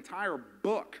wrote an entire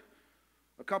book,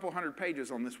 a couple hundred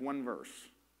pages on this one verse.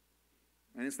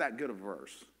 And it's that good a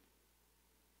verse.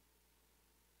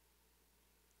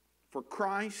 For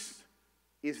Christ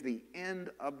is the end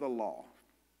of the law,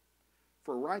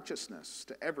 for righteousness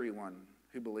to everyone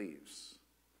who believes.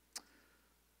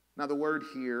 Now the word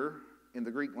here in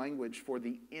the Greek language for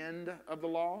the end of the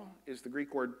law is the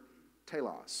Greek word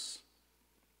telos.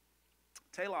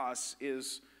 Telos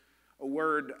is a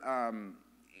word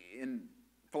in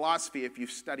philosophy, if you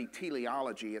study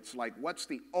teleology, it's like, what's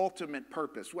the ultimate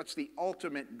purpose? What's the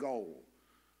ultimate goal?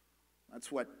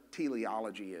 That's what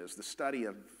teleology is, the study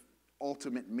of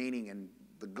ultimate meaning and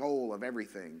the goal of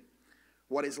everything.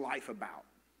 What is life about?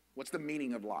 What's the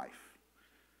meaning of life?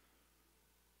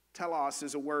 Telos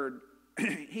is a word,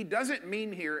 he doesn't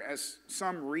mean here, as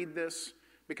some read this,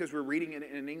 because we're reading it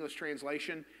in an English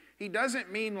translation, he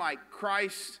doesn't mean like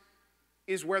Christ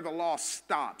is where the law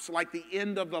stops, like the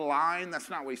end of the line. That's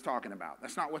not what he's talking about.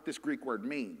 That's not what this Greek word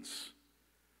means.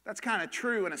 That's kind of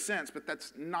true in a sense, but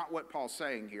that's not what Paul's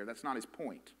saying here. That's not his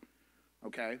point,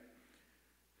 okay?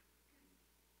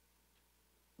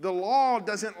 The law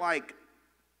doesn't like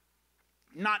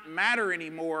not matter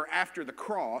anymore after the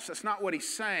cross. That's not what he's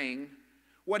saying.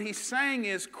 What he's saying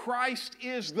is Christ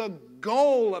is the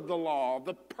goal of the law,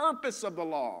 the purpose of the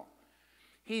law.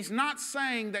 He's not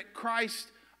saying that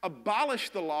Christ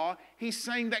abolished the law. He's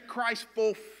saying that Christ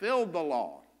fulfilled the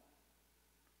law.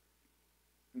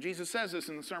 And Jesus says this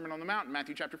in the Sermon on the Mount in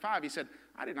Matthew chapter 5. He said,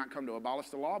 I did not come to abolish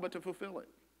the law, but to fulfill it.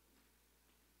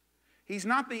 He's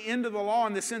not the end of the law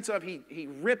in the sense of he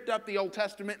ripped up the Old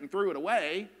Testament and threw it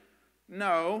away.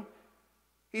 No.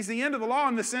 He's the end of the law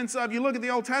in the sense of you look at the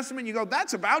Old Testament and you go,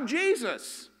 that's about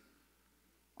Jesus.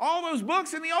 All those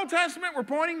books in the Old Testament were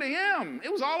pointing to Him.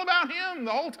 It was all about Him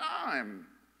the whole time.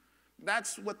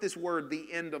 That's what this word, the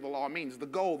end of the law, means. The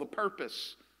goal, the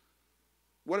purpose.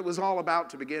 What it was all about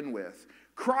to begin with.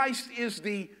 Christ is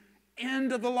the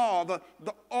end of the law, the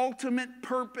ultimate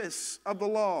purpose of the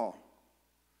law.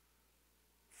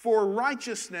 For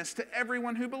righteousness to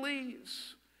everyone who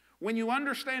believes. When you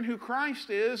understand who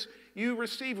Christ is, you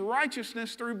receive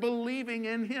righteousness through believing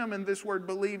in Him. And this word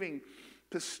believing,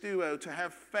 pisteuo, to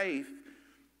have faith,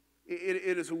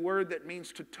 it is a word that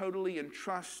means to totally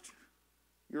entrust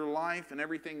your life and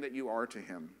everything that you are to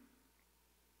Him.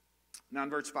 Now in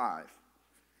verse 5,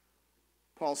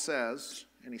 Paul says,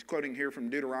 and he's quoting here from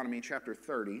Deuteronomy chapter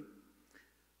 30,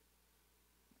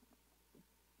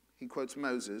 he quotes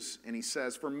Moses, and he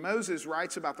says, "For Moses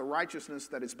writes about the righteousness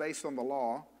that is based on the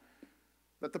law,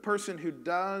 that the person who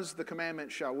does the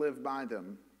commandments shall live by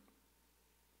them."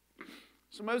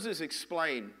 So Moses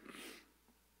explained,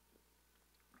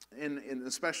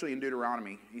 especially in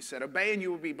Deuteronomy, he said, "Obey and you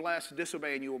will be blessed,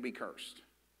 disobey and you will be cursed."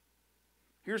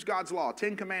 Here's God's law,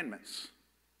 10 commandments.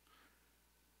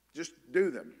 Just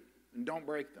do them and don't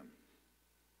break them.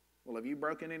 Well, have you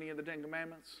broken any of the 10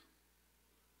 commandments?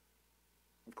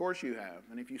 Of course you have.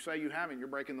 And if you say you haven't, you're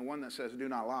breaking the one that says do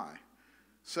not lie.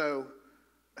 So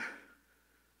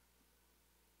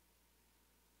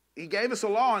he gave us a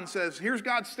law and says, here's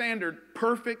God's standard,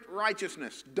 perfect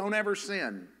righteousness. Don't ever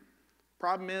sin.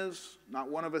 Problem is, not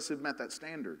one of us have met that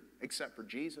standard, except for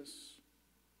Jesus.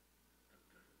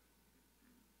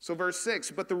 So verse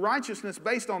 6, "But the righteousness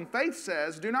based on faith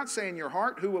says, do not say in your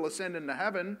heart, who will ascend into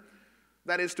heaven,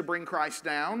 that is to bring Christ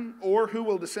down, or who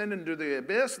will descend into the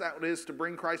abyss, that is to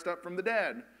bring Christ up from the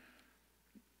dead."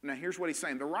 Now here's what he's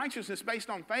saying. The righteousness based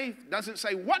on faith doesn't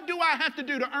say, what do I have to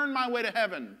do to earn my way to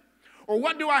heaven? Or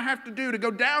what do I have to do to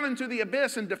go down into the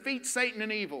abyss and defeat Satan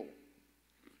and evil?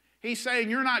 He's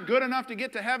saying you're not good enough to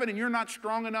get to heaven and you're not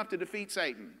strong enough to defeat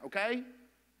Satan, okay?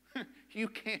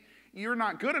 You're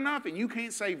not good enough and you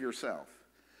can't save yourself.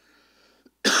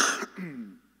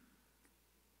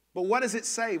 But what does it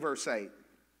say, verse 8?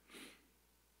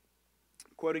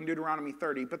 Quoting Deuteronomy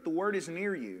 30, "But the word is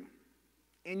near you,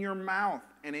 in your mouth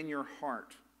and in your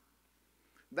heart."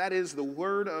 That is the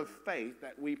word of faith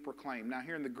that we proclaim. Now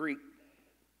here in the Greek,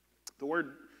 the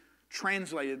word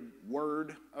translated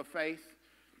word of faith,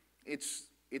 it's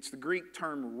the Greek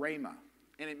term rhema,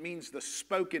 and it means the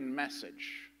spoken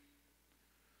message.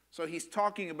 So he's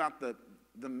talking about the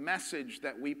message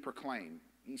that we proclaim.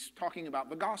 He's talking about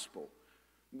the gospel,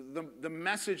 the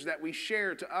message that we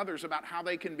share to others about how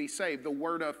they can be saved, the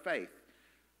word of faith,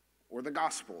 or the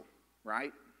gospel,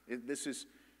 right? This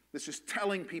is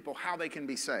telling people how they can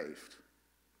be saved.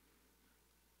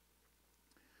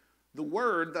 The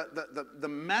word, the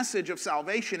message of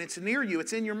salvation, it's near you.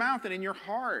 It's in your mouth and in your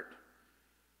heart.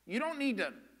 You don't need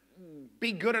to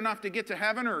be good enough to get to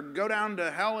heaven or go down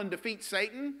to hell and defeat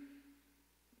Satan.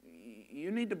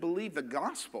 You need to believe the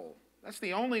gospel. That's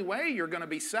the only way you're going to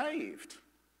be saved.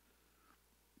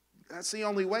 That's the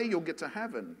only way you'll get to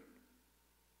heaven.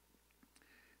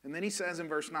 And then he says in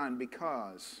verse 9,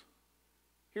 because,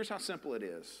 here's how simple it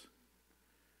is.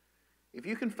 If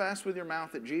you confess with your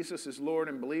mouth that Jesus is Lord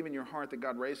and believe in your heart that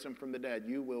God raised him from the dead,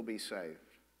 you will be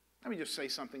saved. Let me just say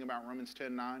something about Romans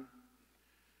 10:9.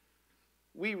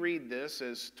 We read this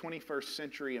as 21st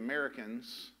century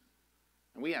Americans,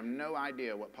 and we have no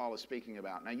idea what Paul is speaking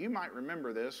about. Now, you might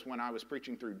remember this when I was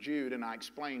preaching through Jude, and I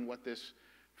explained what this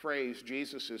phrase,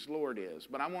 Jesus is Lord, is.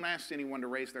 But I won't ask anyone to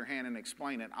raise their hand and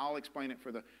explain it. I'll explain it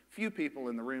for the few people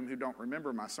in the room who don't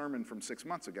remember my sermon from 6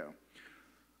 months ago.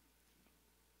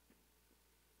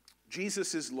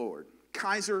 Jesus is Lord.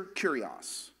 Kaiser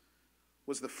Kyrios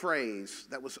was the phrase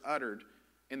that was uttered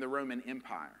in the Roman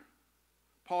Empire.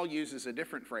 Paul uses a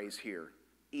different phrase here,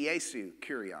 Iesu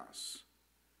Kyrios.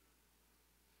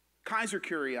 Kaiser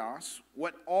Kyrios,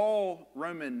 what all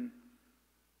Roman,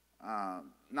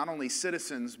 not only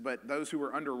citizens, but those who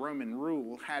were under Roman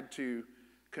rule had to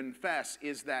confess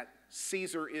is that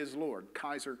Caesar is Lord,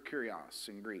 Kaiser Kyrios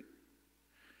in Greek.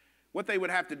 What they would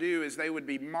have to do is they would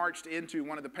be marched into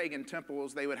one of the pagan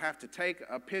temples. They would have to take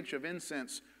a pinch of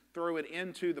incense, throw it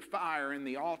into the fire in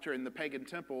the altar in the pagan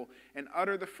temple, and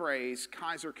utter the phrase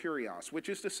Kaiser Kyrios, which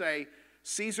is to say,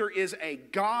 Caesar is a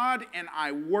god and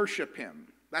I worship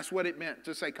him. That's what it meant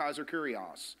to say Kaiser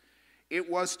Kyrios. It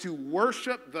was to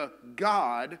worship the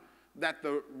God that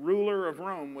the ruler of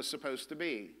Rome was supposed to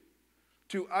be.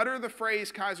 To utter the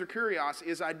phrase Kaiser Kyrios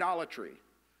is idolatry.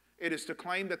 It is to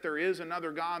claim that there is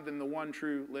another God than the one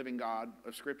true living God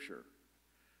of Scripture.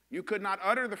 You could not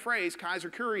utter the phrase Kaiser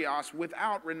Kyrios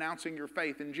without renouncing your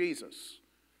faith in Jesus.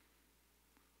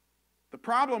 The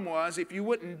problem was, if you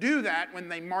wouldn't do that when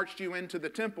they marched you into the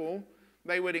temple,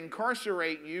 they would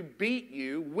incarcerate you, beat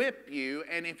you, whip you,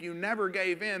 and if you never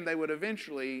gave in, they would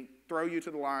eventually throw you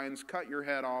to the lions, cut your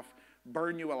head off,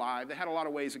 burn you alive. They had a lot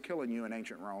of ways of killing you in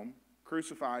ancient Rome,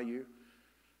 crucify you.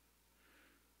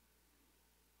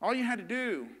 All you had to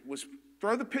do was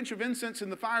throw the pinch of incense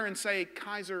in the fire and say,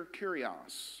 Kaiser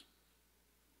Kyrios.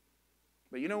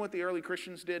 But you know what the early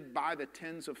Christians did? By the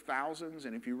tens of thousands,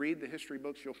 and if you read the history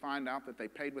books, you'll find out that they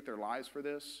paid with their lives for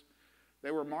this. They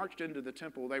were marched into the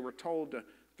temple. They were told to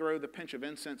throw the pinch of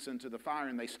incense into the fire,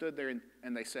 and they stood there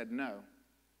and they said, no.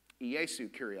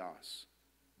 Iesu Kyrios.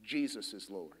 Jesus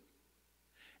is Lord.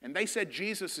 And they said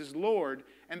Jesus is Lord,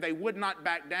 and they would not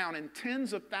back down. And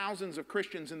tens of thousands of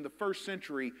Christians in the first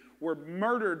century were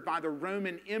murdered by the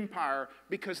Roman Empire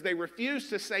because they refused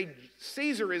to say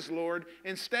Caesar is Lord.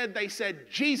 Instead, they said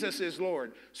Jesus is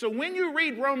Lord. So when you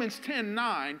read Romans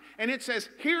 10:9, and it says,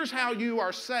 here's how you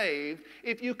are saved.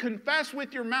 If you confess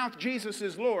with your mouth Jesus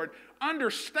is Lord,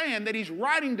 understand that he's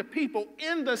writing to people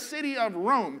in the city of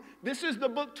Rome. This is the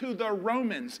book to the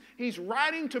Romans. He's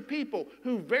writing to people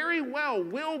who very well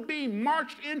will be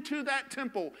marched into that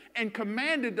temple and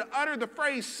commanded to utter the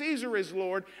phrase Caesar is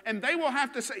Lord, and they will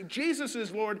have to say Jesus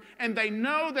is Lord, and they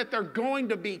know that they're going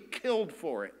to be killed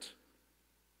for it.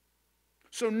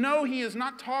 So no, he is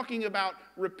not talking about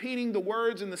repeating the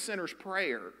words in the sinner's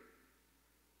prayer.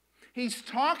 He's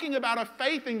talking about a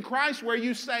faith in Christ where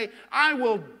you say, I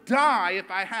will die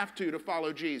if I have to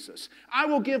follow Jesus. I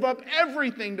will give up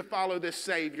everything to follow this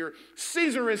Savior.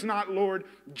 Caesar is not Lord.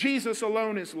 Jesus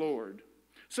alone is Lord.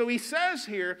 So he says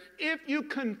here, if you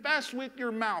confess with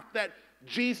your mouth that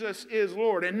Jesus is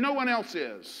Lord and no one else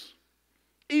is,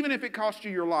 even if it costs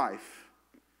you your life,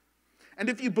 and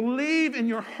if you believe in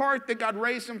your heart that God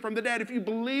raised him from the dead, if you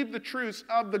believe the truths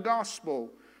of the gospel,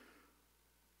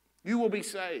 you will be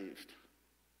saved.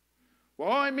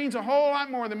 Well, it means a whole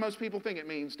lot more than most people think it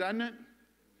means, doesn't it?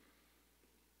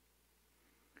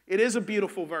 It is a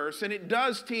beautiful verse, and it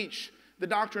does teach the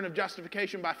doctrine of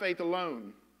justification by faith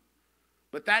alone.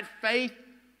 But that faith,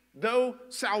 though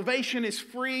salvation is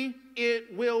free,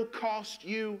 it will cost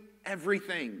you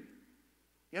everything.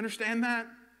 You understand that?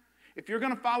 If you're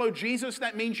going to follow Jesus,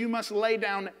 that means you must lay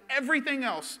down everything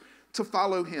else to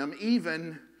follow him,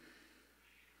 even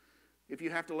if you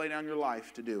have to lay down your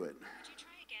life to do it. Could you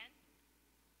try again?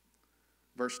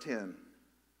 Verse 10.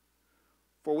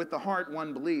 For with the heart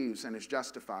one believes and is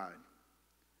justified,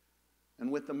 and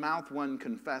with the mouth one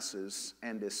confesses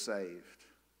and is saved.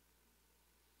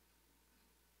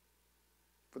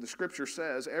 For the scripture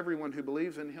says, everyone who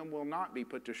believes in him will not be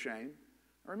put to shame.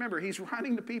 Remember, he's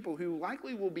writing to people who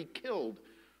likely will be killed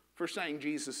for saying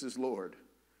Jesus is Lord.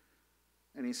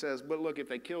 And he says, but look, if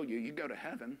they kill you, you go to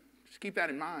heaven. Just keep that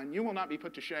in mind. You will not be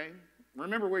put to shame.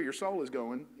 Remember where your soul is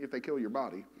going if they kill your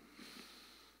body.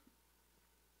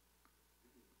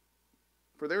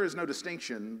 For there is no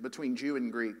distinction between Jew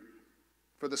and Greek.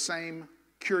 For the same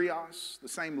Kyrios, the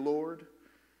same Lord,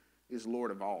 is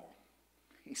Lord of all.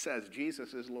 He says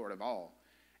Jesus is Lord of all.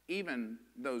 Even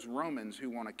those Romans who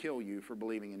want to kill you for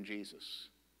believing in Jesus.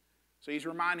 So he's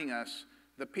reminding us,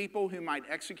 the people who might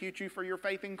execute you for your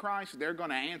faith in Christ, they're going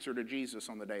to answer to Jesus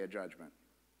on the day of judgment.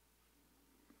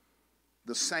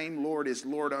 The same Lord is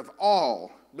Lord of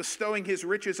all, bestowing his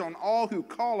riches on all who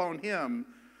call on him.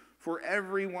 For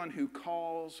everyone who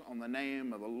calls on the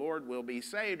name of the Lord will be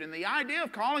saved. And the idea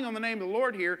of calling on the name of the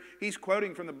Lord here, he's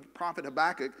quoting from the prophet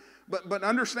Habakkuk. But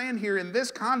understand here in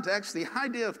this context, the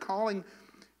idea of calling,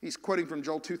 he's quoting from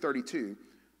Joel 2:32.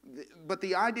 But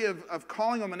the idea of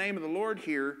calling on the name of the Lord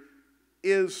here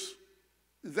is,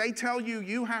 they tell you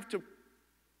you have to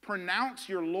pronounce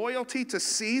your loyalty to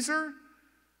Caesar,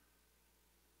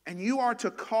 and you are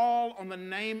to call on the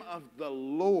name of the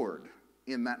Lord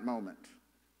in that moment.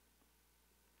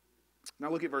 Now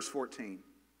look at verse 14.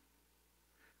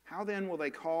 How then will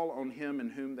they call on him in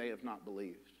whom they have not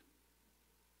believed?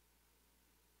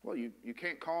 Well, you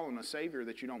can't call on a Savior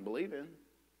that you don't believe in.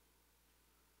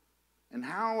 And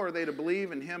how are they to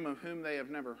believe in him of whom they have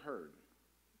never heard?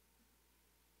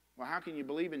 Well, how can you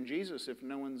believe in Jesus if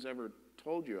no one's ever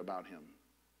told you about him?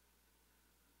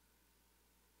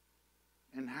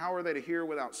 And how are they to hear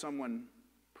without someone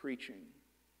preaching?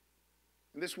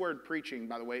 And this word preaching,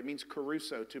 by the way, it means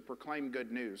caruso, to proclaim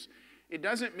good news. It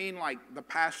doesn't mean like the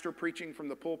pastor preaching from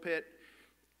the pulpit.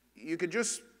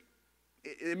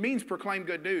 It means proclaim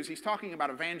good news. He's talking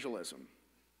about evangelism.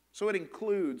 So it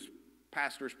includes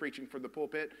pastors preaching from the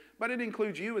pulpit, but it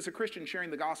includes you as a Christian sharing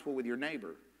the gospel with your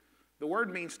neighbor. The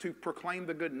word means to proclaim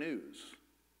the good news.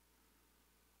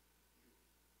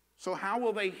 So how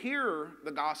will they hear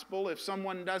the gospel if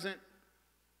someone doesn't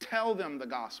tell them the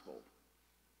gospel?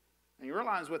 And you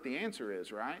realize what the answer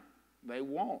is, right? They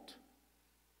won't.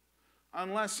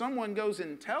 Unless someone goes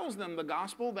and tells them the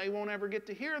gospel, they won't ever get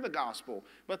to hear the gospel.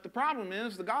 But the problem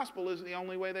is, the gospel is the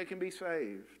only way they can be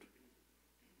saved.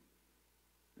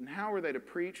 And how are they to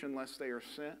preach unless they are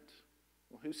sent?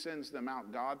 Well, who sends them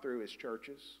out? God through his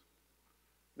churches.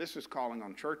 This is calling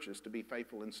on churches to be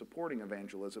faithful in supporting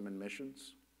evangelism and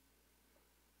missions.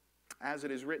 As it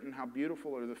is written, how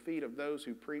beautiful are the feet of those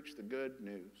who preach the good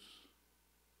news.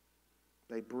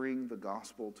 They bring the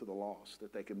gospel to the lost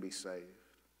that they can be saved.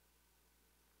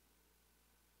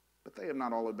 But they have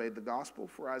not all obeyed the gospel,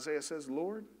 for Isaiah says,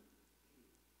 Lord,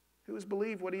 who has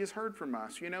believed what he has heard from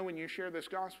us. You know, when you share this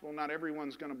gospel, not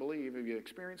everyone's going to believe. Have you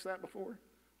experienced that before?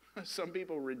 Some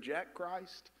people reject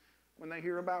Christ when they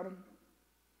hear about him.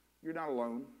 You're not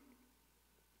alone.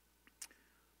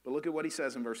 But look at what he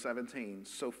says in verse 17.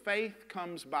 So faith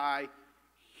comes by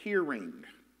hearing,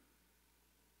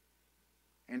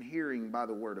 and hearing by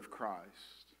the word of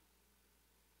Christ.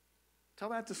 Tell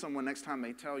that to someone next time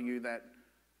they tell you that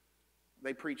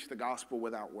they preach the gospel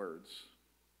without words.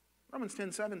 Romans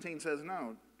 10:17 says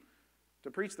no.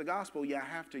 To preach the gospel, you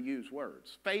have to use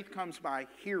words. Faith comes by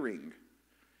hearing,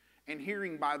 and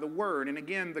hearing by the word. And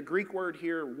again, the Greek word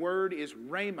here, word, is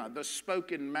rhema, the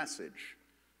spoken message.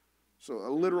 So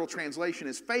a literal translation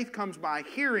is faith comes by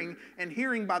hearing, and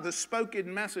hearing by the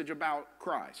spoken message about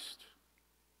Christ.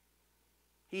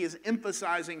 He is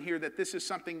emphasizing here that this is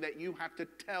something that you have to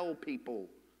tell people.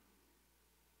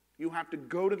 You have to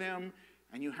go to them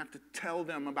and you have to tell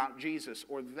them about Jesus,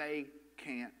 or they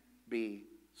can't be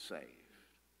saved.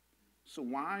 So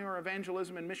why are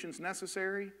evangelism and missions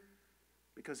necessary?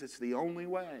 Because it's the only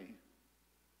way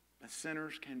that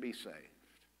sinners can be saved.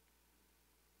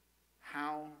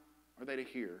 How are they to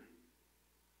hear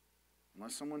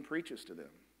unless someone preaches to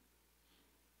them?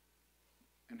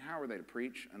 And how are they to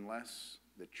preach unless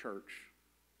the church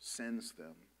sends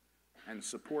them and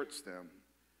supports them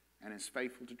and is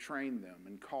faithful to train them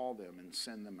and call them and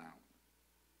send them out?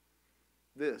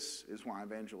 This is why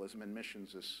evangelism and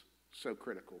missions is so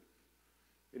critical.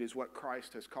 It is what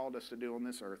Christ has called us to do on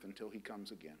this earth until he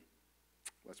comes again.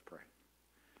 Let's pray.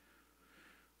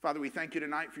 Father, we thank you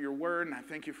tonight for your word, and I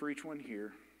thank you for each one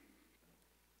here.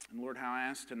 And Lord, how I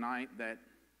ask tonight that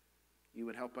you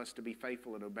would help us to be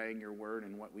faithful in obeying your word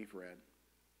and what we've read.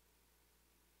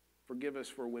 Forgive us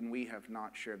for when we have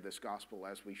not shared this gospel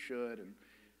as we should, and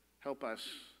help us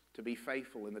to be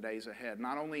faithful in the days ahead,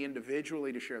 not only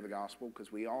individually to share the gospel,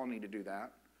 because we all need to do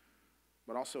that,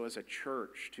 but also as a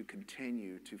church to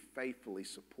continue to faithfully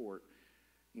support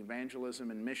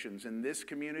evangelism and missions in this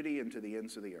community and to the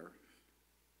ends of the earth.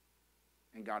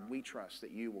 And God, we trust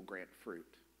that you will grant fruit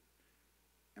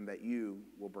and that you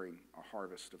will bring a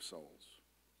harvest of souls.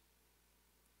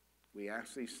 We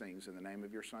ask these things in the name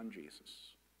of your Son, Jesus.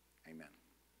 Amen.